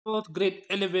grade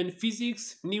 11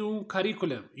 physics new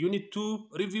curriculum unit 2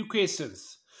 review questions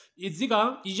እዚህ ጋር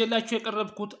ይዤላችሁ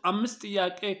የቀረብኩት አምስት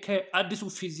ጥያቄ ከአዲሱ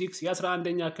ፊዚክስ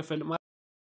የ11ኛ ክፍል ማለት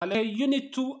ዩኒት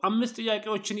 2 አምስት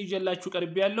ጥያቄዎችን ይዤላችሁ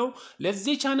ቀርቤያለሁ።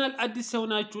 ለዚህ ቻናል አዲስ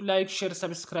ሆናችሁ ላይክ ሼር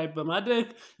ሰብስክራይብ በማድረግ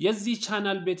የዚህ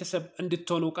ቻናል ቤተሰብ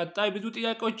እንድትሆኑ ቀጣይ ብዙ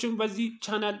ጥያቄዎችን በዚህ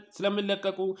ቻናል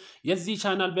ስለምለቀቁ የዚህ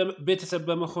ቻናል ቤተሰብ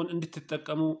በመሆን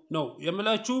እንድትጠቀሙ ነው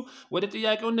የምላችሁ። ወደ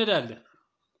ጥያቄው እንሄዳለን።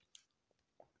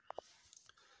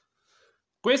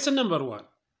 Question number 1.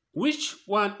 Which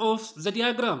one of the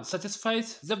diagram satisfies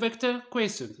the vector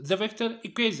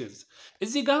equations?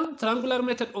 እዚህ ጋር triangular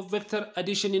method of vector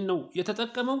addition ነው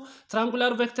የተጠቀመው። triangular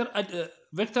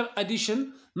vector addition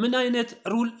ምን አይነት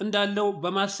ሩል እንዳለው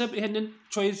በማሰብ ይሄንን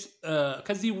ቾይስ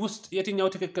ከዚህ ውስጥ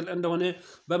የትኛው ትክክል እንደሆነ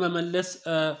በመመለስ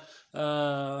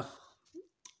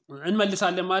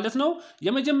እንመልሳለን ማለት ነው።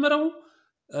 የመጀመሪያው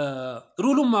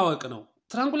ሩሉን ማወቅ ነው።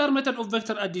 Triangular method of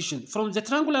vector addition. From the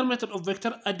triangular method of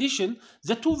vector addition,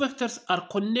 the two vectors are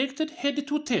connected head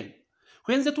to tail.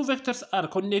 When the two vectors are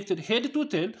connected head to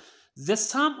tail, the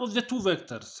sum of the two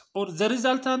vectors or the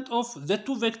resultant of the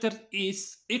two vectors is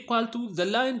equal to the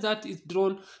line that is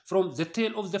drawn from the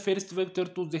tail of the first vector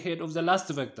to the head of the last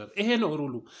vector. ይሄ ነው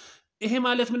ሩሉ። ይሄ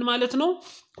ማለት ምን ማለት ነው?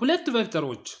 ሁለት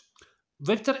ቬክተሮች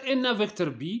ቬክተር A እና ቬክተር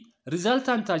B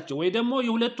ሪዛልታንታቸው ወይ ደግሞ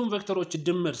የሁለቱም ቬክተሮች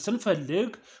ድምር ስንፈልግ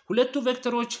ሁለቱ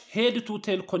ቬክተሮች ሄድ ቱ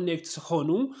ቴል ኮኔክት ሲሆኑ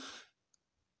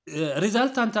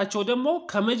ሪዛልታንታቸው ደግሞ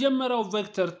ከመጀመሪያው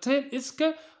ቬክተር ቴል እስከ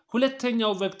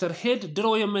ሁለተኛው ቬክተር ሄድ ድሮ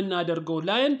የምናደርገው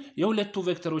ላይን የሁለቱ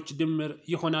ቬክተሮች ድምር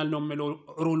ይሆናል ነው የሚለው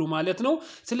ሩሉ ማለት ነው።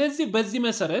 ስለዚህ በዚህ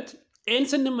መሰረት ኤን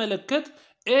ስንመለከት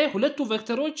ኤ ሁለቱ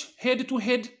ቬክተሮች ሄድ ቱ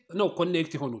ሄድ ነው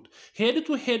ኮኔክት ይሆኑት። ሄድ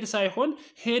ቱ ሄድ ሳይሆን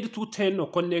ሄድ ቱ ቴል ነው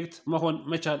ኮኔክት መሆን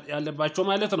መቻል ያለባቸው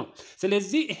ማለት ነው።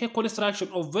 ስለዚህ ይሄ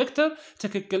ኮንስትራክሽን ኦፍ ቬክተር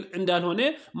ትክክል እንዳልሆነ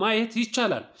ማየት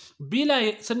ይቻላል። ቢ ላይ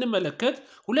ስንመለከት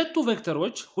ሁለቱ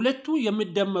ቬክተሮች ሁለቱ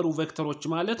የሚደመሩ ቬክተሮች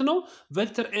ማለት ነው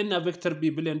ቬክተር ኤ እና ቬክተር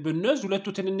ቢ ብለን ብንወስድ ሁለቱ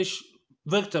ትንንሽ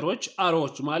ቬክተሮች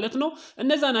አሮዎች ማለት ነው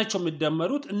እነዛ ናቸው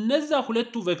የሚደመሩት። እነዛ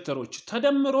ሁለቱ ቬክተሮች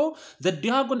ተደምሮ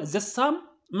the sum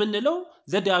ምንለው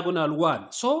the diagonal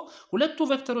 1 ሶ ሁለቱ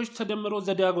ቬክተሮች ተደምሮ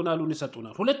the diagonalን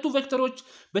ይሰጡናል። ሁለቱ ቬክተሮች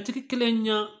በትክክለኛ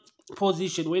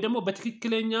ፖዚሽን ወይ ደግሞ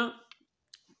በትክክለኛ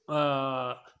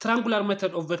triangular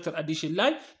method of vector addition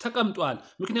ላይ ተቀምጧል።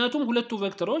 ምክንያቱም ሁለቱ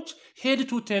ቬክተሮች head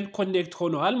to tail connect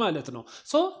ሆነዋል ማለት ነው።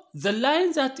 so the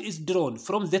line that is drawn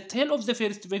from the tail of the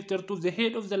first vector to the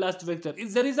head of the last vector is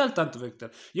the resultant vector.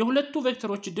 የሁለቱ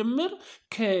ቬክተሮች ድምር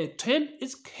ከቴል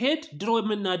እስከ ሄድ ድሮ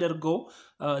የምናደርገው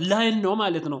ላይን ነው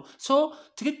ማለት ነው። so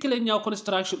ትክክለኛው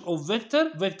ኮንስትራክሽን ኦፍ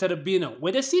ቬክተር ቢ ነው።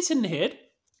 ወደ ሲ ስንሄድ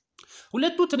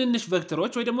ሁለቱ ትንንሽ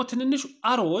ቬክተሮች ወይ ደግሞ ትንንሽ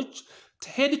አሮዎች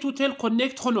head to tail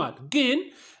connect ሆነዋል ግን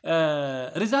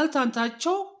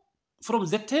ሪዛልታንታቸው from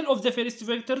the tail of the first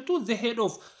vector to the head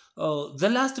of the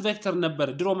last vector ነበር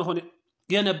ድሮ መሆን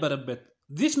የነበረበት።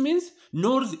 this means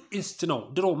north east ነው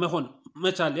ድሮ መሆን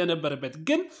መቻል የነበረበት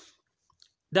ግን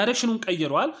ዳይሬክሽኑን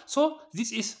ቀይሯል። so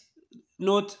this is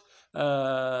not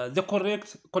the correct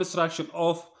construction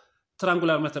of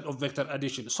triangular method of vector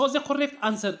addition. so the correct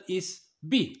answer is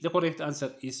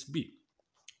B.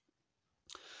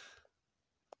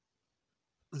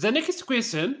 The next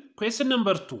question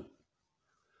number 2.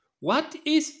 What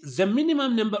is the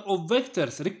minimum number of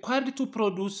vectors required to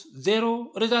produce zero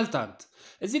resultant?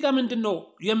 እዚህ ጋር ምንድነው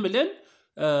የሚለን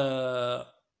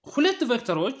ሁለት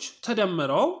ቬክተሮች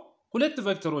ተደምረው ሁለት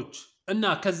ቬክተሮች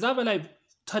እና ከዛ በላይ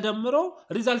ተደምረው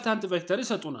ሪዛልታንት ቬክተር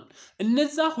ይሰጡናል።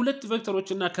 እነዛ ሁለት ቬክተሮች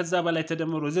እና ከዛ በላይ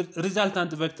ተደምረው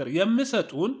ሪዛልታንት ቬክተር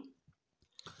የሚሰጡን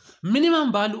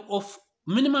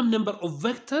minimum number of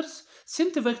vectors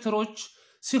ስንት ቬክተሮች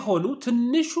ሲሆኑ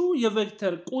ትንሹ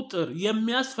የቬክተር ቁጥር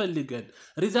የሚያስፈልገን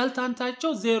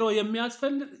ሪዛልታንታቸው ዜሮ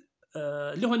የሚያስፈልግ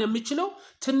ሊሆን የሚችለው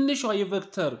ትንሹ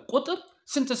የቬክተር ቁጥር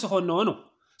ስንት ሲሆን ነው።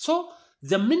 so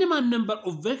the minimum number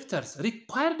of vectors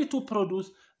required to produce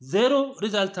zero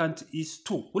resultant is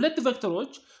 2. ሁለት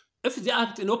ቬክተሮች if they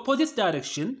act in opposite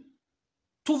direction,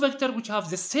 two vectors which have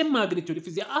the same magnitude, if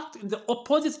they act in the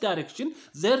opposite direction,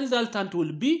 their resultant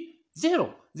will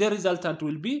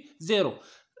be zero.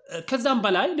 ከዛም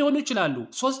በላይ ሊሆኑ ይችላሉ።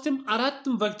 ሶስትም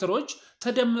አራትም ቬክተሮች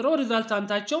ተደምረው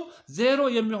ሪዛልታንታቸው ዜሮ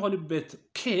የሚሆንበት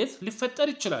ኬዝ ሊፈጠር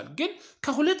ይችላል። ግን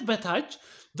ከሁለት በታች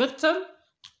ቬክተር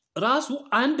ራሱ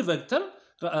አንድ ቬክተር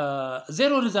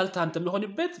ዜሮ ሪዛልታንት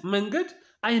የሚሆንበት መንገድ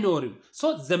አይኖርም። so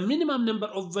the minimum number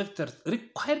of vectors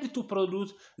required to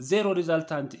produce zero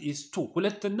resultant is 2.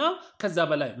 ሁለትና ከዛ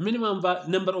በላይ minimum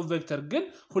number of vector ግን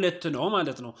ሁለት ነው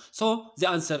ማለት ነው። so the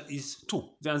answer is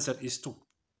 2.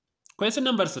 Question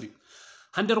number 3.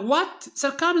 Under what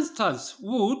circumstance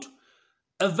would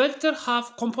a vector have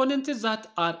components that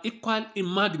are equal in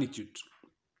magnitude.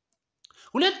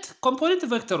 ሁለት ኮምፖነንት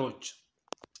ቬክተሮች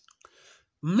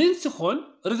ምን ሲሆን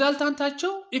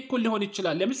ሪዛልታንታቸው ኢኩል ሊሆን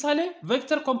ይችላል። ለምሳሌ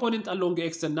ቬክተር ኮምፖነንት along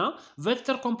x እና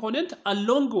ቬክተር ኮምፖነንት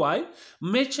along y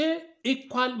መቼ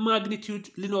ኢኳል ማግኒቲዩድ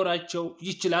ሊኖራቸው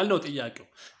ይችላል ነው ጥያቄው።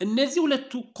 እነዚህ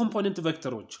ሁለት ኮምፖነንት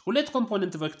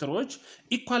ቬክተሮች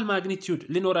ኢኳል ማግኒቲዩድ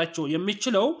ሊኖራቸው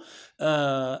የሚችለው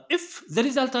if the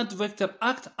resultant vector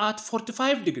act at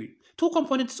 45 degree. Two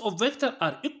components of vector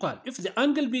are equal if the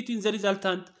angle between the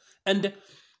resultant and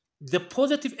the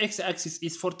positive x-axis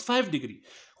is 45 degree.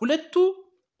 ሁለቱ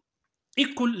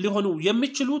ኢኩል ሊሆኑ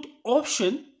የሚችሉት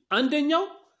ኦፕሽን አንደኛው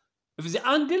if the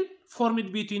angle formed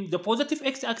between the positive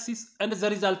x-axis and the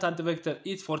resultant vector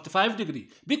is 45 degree,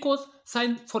 because sin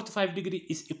 45 degree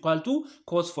is equal to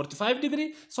cos 45 degree,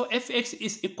 so fx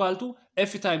is equal to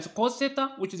f times cos theta,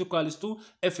 which is equal to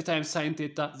f times sin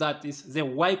theta, that is the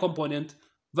y component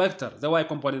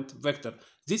vector.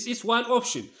 This is one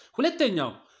option.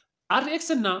 ሁለተኛው rx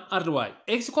እና ry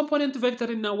x component vector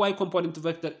እና y component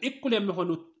vector ኢኩል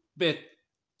የሚሆኑት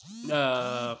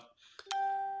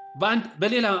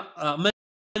በሌላ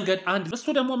መንገድ አንድ እሱ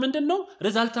ደግሞ ምንድነው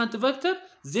ሪዛልታንት ቬክተር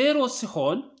 0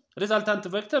 ሲሆን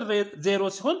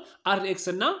rx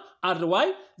እና ry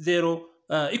 0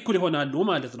 ኢኩል ይሆናሉ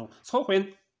ማለት ነው። so when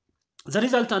the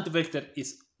resultant vector is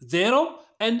 0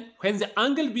 and when the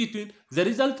angle between the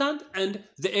resultant and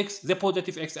the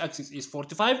positive x-axis is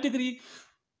 45 degree,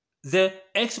 the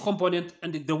x component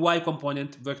and the y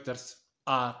component vectors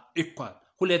are equal.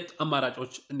 ሁለት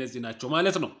አማራጮች እነዚህ ናቸው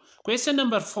ማለት ነው። question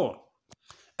number 4.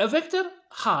 A vector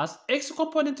has x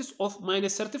components of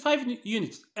 -35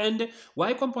 units and y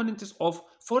components of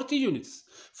 40 units.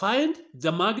 Find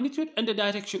the magnitude and the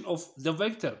direction of the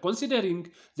vector considering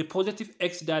the positive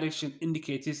x direction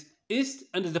indicates east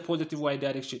and the positive y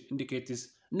direction indicates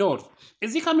north.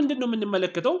 እዚህ ከምንድነው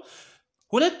የምንመለከተው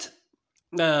ሁለት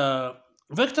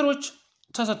ቬክተሮች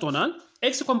ተሰጥቶናል።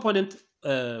 x component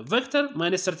vector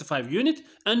 -35 unit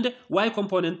and y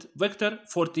component vector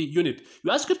 40 unit. You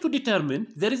asked to determine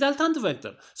the resultant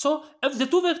vector. So if the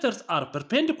two vectors are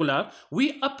perpendicular, we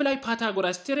apply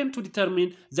Pythagoras theorem to determine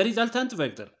the resultant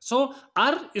vector. So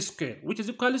r square, which is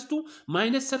equal to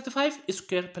 -35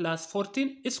 square plus 40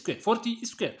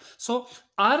 square. So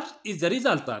r is the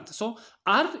resultant. So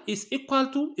r is equal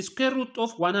to square root of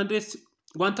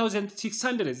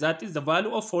 1600, that is the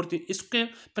value of 40 square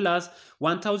plus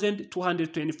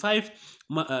 1225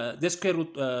 the square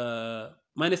root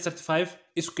 -35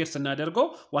 square ስናደርገው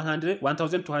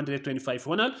 1225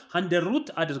 ይሆናል። 100 root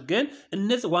አድርገን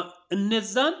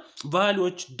እነዛን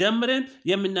ቫልዩዎች ደምረን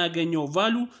የምናገኘው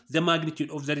ቫልዩ the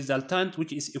magnitude of the resultant,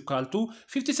 which is equal to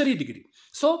 53 degree.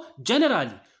 So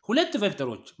generally ሁለት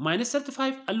ቬክተሮች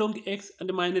 -35 along x and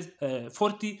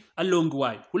 -40 along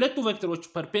y ሁለቱ ቬክተሮች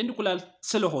ፐርፔንዲኩላር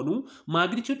ስለሆኑ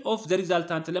magnitude of the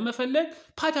resultant ለመፈለግ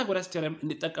ፓይታጎራስ ቴዎረም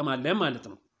እንጠቀማለን ማለት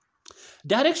ነው።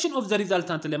 ዳይሬክሽን ኦፍ ዘ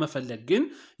ሪዛልታንት ለመፈለግ ግን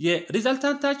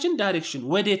የሪዛልታንታችን ዳይሬክሽን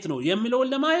ወዴት ነው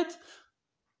የሚለውን ለማየት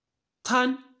ታን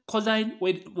ኮዛይን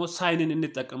ወይ ሳይንን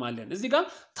እንጠቀማለን። እዚህ ጋር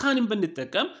ታንን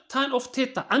ብንጠቀም ታን ኦፍ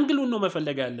ቴታ አንግሉን ነው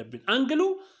መፈለግ ያለብን። አንግሉ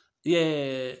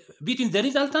between the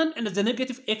resultant and the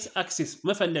negative x-axis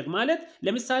መፈለግ ማለት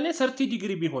ለምሳሌ 30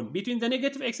 ዲግሪ ቢሆን between the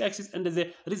negative x-axis and the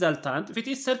resultant, if it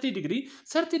is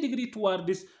 30 degree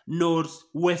towards north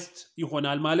west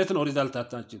ይሆናል ማለት ነው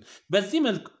ሪዛልታንታችን። በዚህ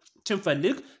መልኩ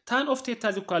ስንፈልግ tan of theta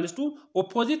is equal to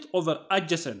opposite over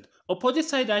adjacent. opposite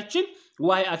ሳይዳችን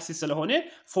y axis ስለሆነ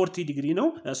 40 degree ነው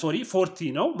 40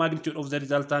 ነው magnitude of the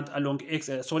resultant along x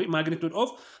magnitude of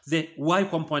the y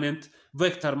component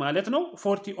vector ማለት ነው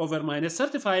 40 over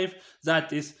 -35, that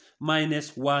is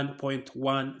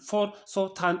 -1.14. so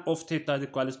tan of theta is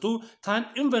equal to tan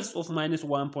inverse of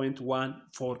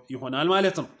 -1.14 ይሆናል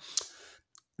ማለት ነው።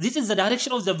 this is the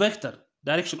direction of the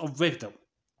vector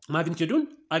magnitude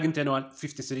አግኝተናል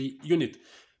 53 unit.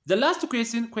 the last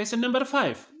question number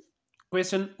 5.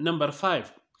 Question number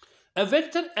 5. A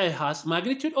vector A has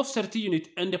magnitude of 30 units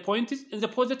and the point is in the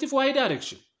positive y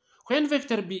direction. When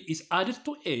vector B is added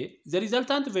to A, the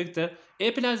resultant vector A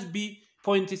plus B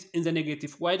point is in the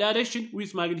negative y direction with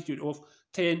magnitude of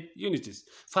 10 units.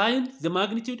 Find the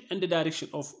magnitude and the direction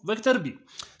of vector B.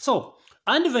 So,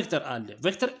 and vector አለ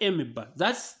vector A የሚባል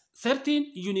that's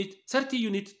 30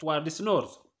 unit towards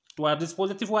north, towards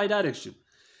positive y direction.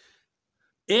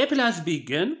 A plus B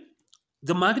again,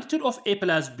 the magnitude of A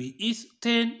plus B is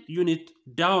 10 unit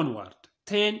downward,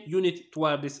 10 unit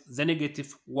towards the negative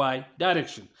y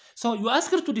direction. So you ask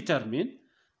her to determine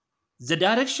the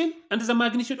direction and the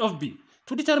magnitude of B.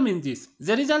 To determine this,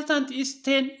 the resultant is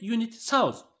 10 unit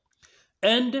south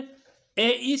and A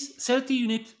is 30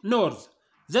 unit north.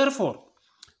 therefore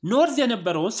ኖርዝ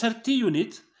የነበረውን 30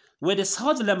 ዩኒት ወደ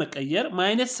ሳውዝ ለመቀየር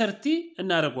 -30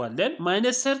 እናደርገዋለን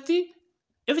 -30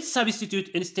 if it substitute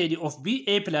instead of b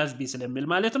a plus b ስለሚል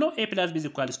ማለት ነው a plus b is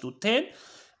equals to 10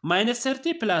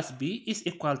 -30 plus b is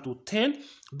equal to 10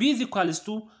 b is equals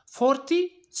to 40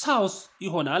 south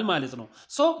ይሆናል ማለት ነው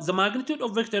so the magnitude of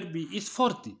vector b is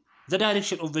 40 the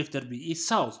direction of vector b is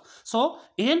south so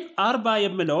ይሄን 40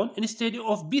 የሚለውን instead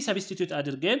of b substitute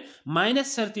አድርገን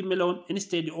 -30 የሚለውን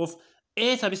instead of a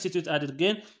substitute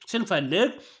አድርገን ስንፈልግ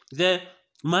the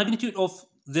magnitude of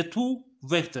the two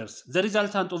vectors the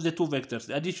resultant of the two vectors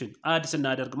addition add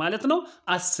ስናደርግ ማለት ነው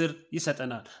 10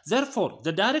 ይሰጠናል therefore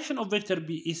the direction of vector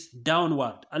b is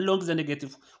downward along the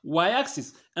negative y axis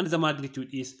and the magnitude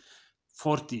is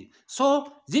 40 so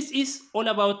this is all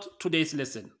about today's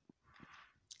lesson